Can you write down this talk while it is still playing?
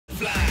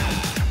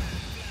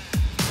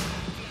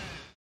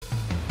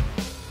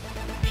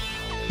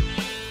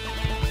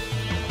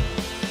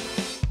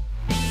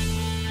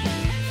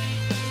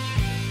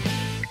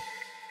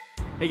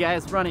Hey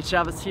guys, Ronnie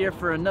Chavez here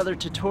for another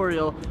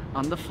tutorial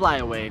on the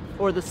flyaway,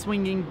 or the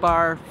swinging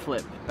bar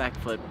flip,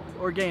 backflip,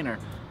 or gainer,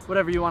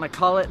 whatever you want to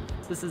call it.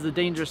 This is a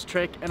dangerous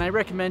trick, and I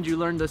recommend you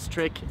learn this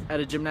trick at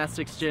a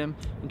gymnastics gym,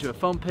 into a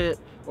foam pit,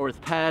 or with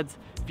pads.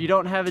 If you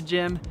don't have a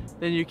gym,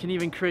 then you can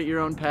even create your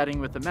own padding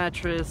with a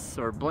mattress,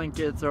 or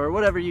blankets, or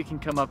whatever you can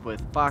come up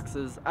with,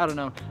 boxes, I don't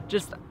know.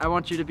 Just, I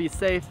want you to be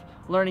safe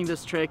learning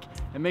this trick,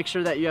 and make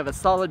sure that you have a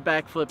solid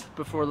backflip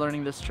before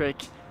learning this trick,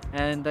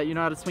 and that you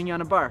know how to swing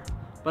on a bar.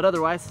 But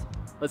otherwise,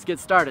 let's get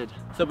started.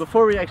 So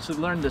before we actually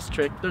learn this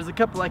trick, there's a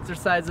couple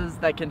exercises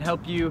that can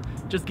help you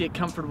just get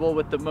comfortable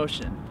with the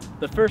motion.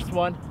 The first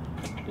one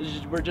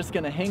is we're just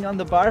gonna hang on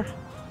the bar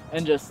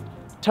and just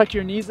tuck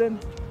your knees in,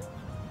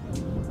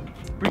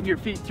 bring your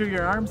feet through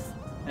your arms,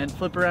 and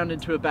flip around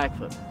into a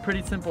backflip.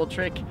 Pretty simple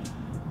trick.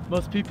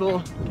 Most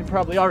people can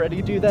probably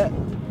already do that,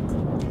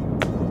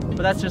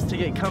 but that's just to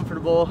get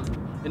comfortable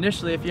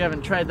initially if you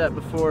haven't tried that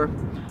before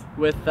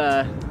with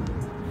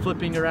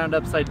flipping around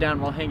upside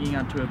down while hanging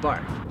onto a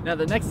bar. Now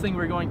the next thing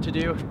we're going to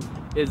do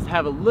is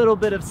have a little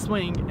bit of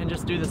swing and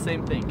just do the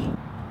same thing.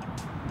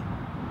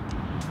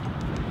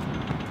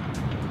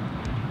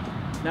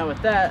 Now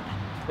with that,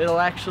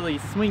 it'll actually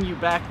swing you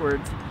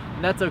backwards,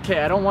 and that's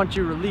okay. I don't want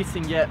you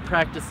releasing yet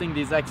practicing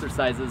these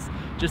exercises.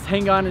 Just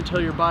hang on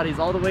until your body's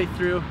all the way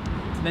through,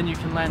 and then you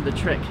can land the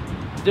trick.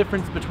 The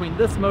difference between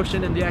this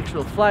motion and the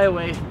actual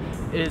flyaway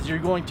is you're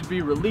going to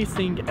be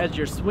releasing as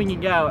you're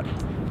swinging out,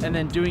 and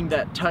then doing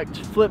that tucked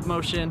flip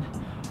motion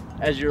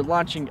as you're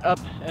launching up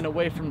and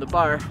away from the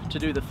bar to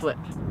do the flip.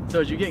 So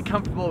as you get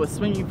comfortable with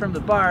swinging from the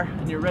bar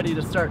and you're ready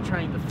to start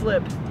trying the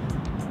flip,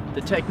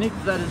 the technique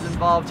that is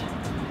involved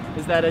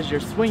is that as you're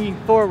swinging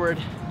forward,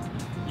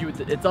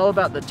 it's all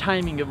about the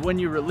timing of when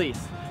you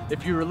release.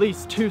 If you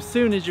release too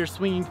soon as you're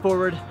swinging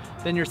forward,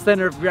 then your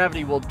center of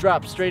gravity will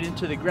drop straight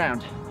into the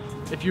ground.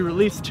 If you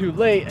release too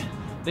late,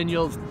 then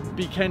you'll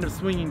be kind of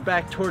swinging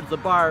back towards the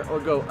bar or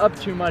go up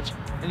too much,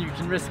 and you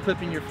can risk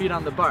clipping your feet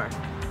on the bar.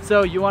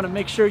 So you want to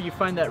make sure you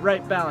find that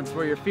right balance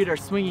where your feet are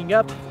swinging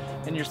up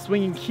and you're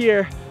swinging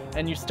here,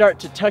 and you start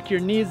to tuck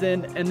your knees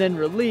in and then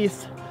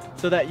release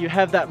so that you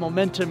have that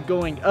momentum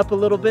going up a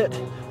little bit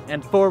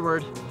and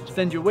forward to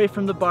send you away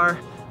from the bar,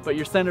 but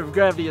your center of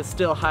gravity is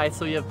still high,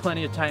 so you have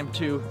plenty of time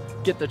to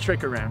get the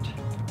trick around.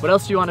 What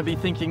else you want to be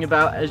thinking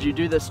about as you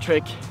do this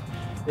trick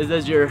is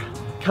as you're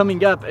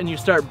coming up and you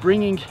start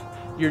bringing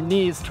your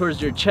knees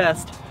towards your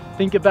chest,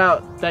 think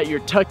about that you're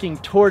tucking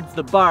towards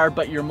the bar,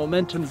 but your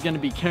momentum is going to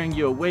be carrying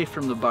you away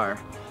from the bar.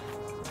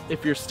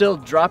 If you're still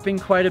dropping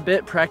quite a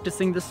bit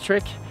practicing this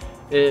trick,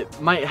 it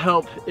might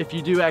help if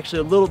you do actually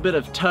a little bit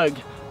of tug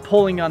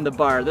pulling on the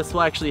bar. This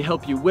will actually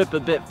help you whip a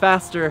bit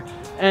faster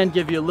and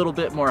give you a little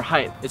bit more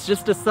height. It's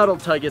just a subtle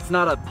tug. It's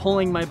not a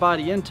pulling my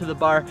body into the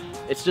bar.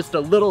 It's just a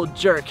little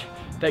jerk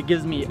that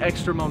gives me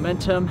extra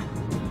momentum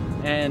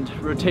and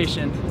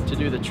rotation to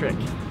do the trick.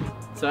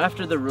 So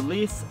after the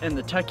release and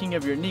the tucking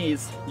of your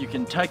knees, you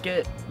can tuck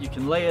it, you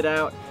can lay it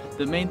out.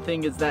 The main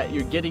thing is that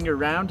you're getting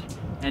around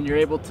and you're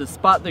able to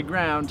spot the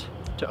ground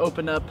to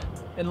open up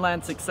and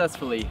land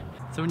successfully.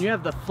 So when you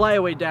have the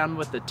flyaway down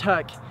with the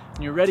tuck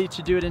and you're ready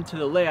to do it into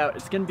the layout,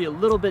 it's going to be a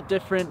little bit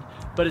different,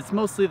 but it's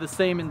mostly the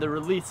same in the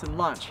release and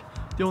launch.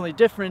 The only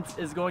difference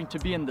is going to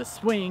be in the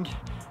swing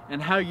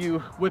and how you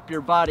whip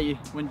your body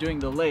when doing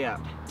the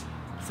layout.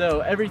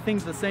 So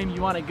everything's the same.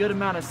 You want a good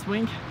amount of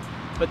swing,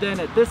 but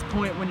then at this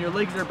point when your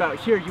legs are about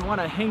here, you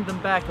want to hang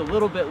them back a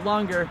little bit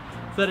longer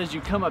so that as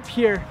you come up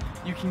here,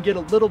 you can get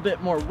a little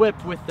bit more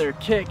whip with their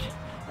kick,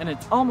 and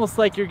it's almost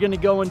like you're going to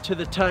go into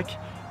the tuck,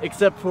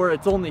 except for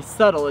it's only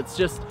subtle. It's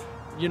just,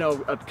 you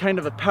know, a kind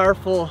of a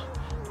powerful,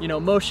 you know,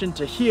 motion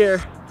to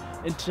here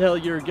until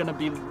you're going to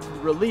be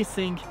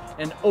releasing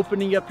and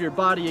opening up your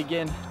body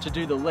again to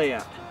do the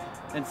layout.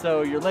 And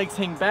so your legs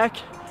hang back,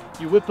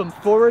 you whip them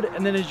forward,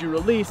 and then as you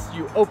release,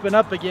 you open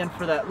up again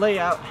for that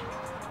layout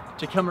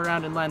to come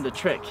around and land the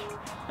trick.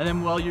 And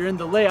then while you're in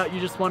the layout, you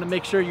just want to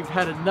make sure you've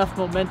had enough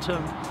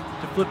momentum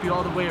to flip you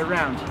all the way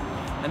around.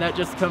 And that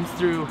just comes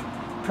through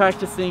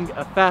practicing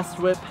a fast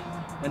whip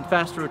and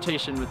fast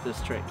rotation with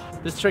this trick.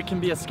 This trick can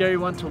be a scary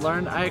one to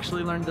learn. I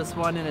actually learned this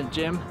one in a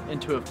gym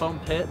into a foam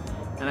pit,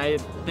 and I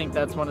think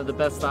that's one of the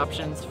best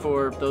options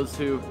for those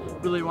who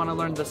really want to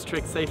learn this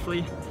trick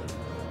safely.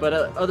 But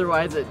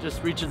otherwise, it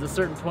just reaches a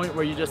certain point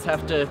where you just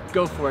have to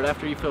go for it.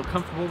 After you feel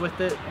comfortable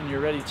with it and you're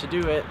ready to do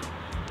it,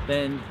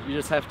 then you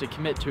just have to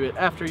commit to it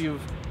after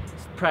you've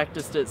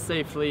practiced it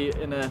safely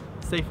in a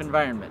safe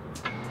environment.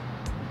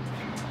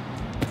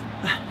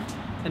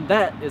 And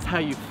that is how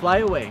you fly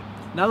away.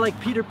 Not like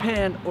Peter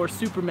Pan or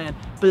Superman,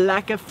 but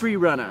like a free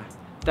runner.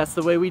 That's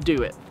the way we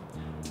do it.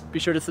 Be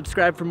sure to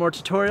subscribe for more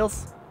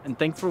tutorials, and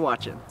thanks for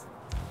watching.